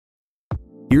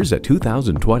Here's a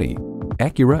 2020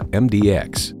 Acura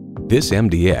MDX. This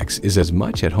MDX is as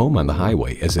much at home on the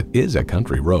highway as it is a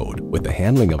country road, with the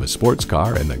handling of a sports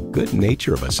car and the good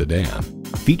nature of a sedan.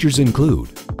 Features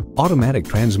include automatic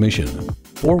transmission,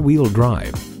 four-wheel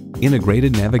drive,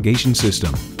 integrated navigation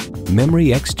system,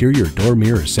 memory exterior door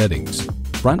mirror settings,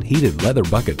 front heated leather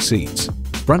bucket seats,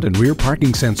 front and rear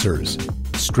parking sensors,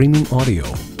 streaming audio,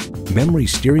 memory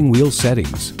steering wheel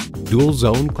settings, dual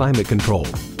zone climate control,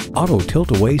 auto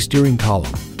tilt-away steering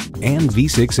column, and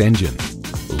V6 engine.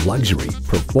 Luxury,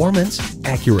 performance,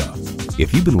 Acura.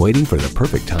 If you've been waiting for the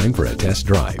perfect time for a test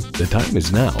drive, the time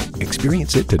is now.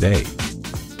 Experience it today.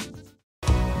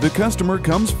 The customer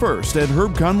comes first at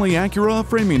Herb Connolly Acura of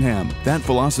Framingham. That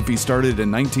philosophy started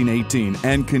in 1918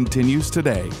 and continues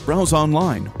today. Browse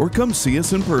online or come see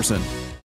us in person.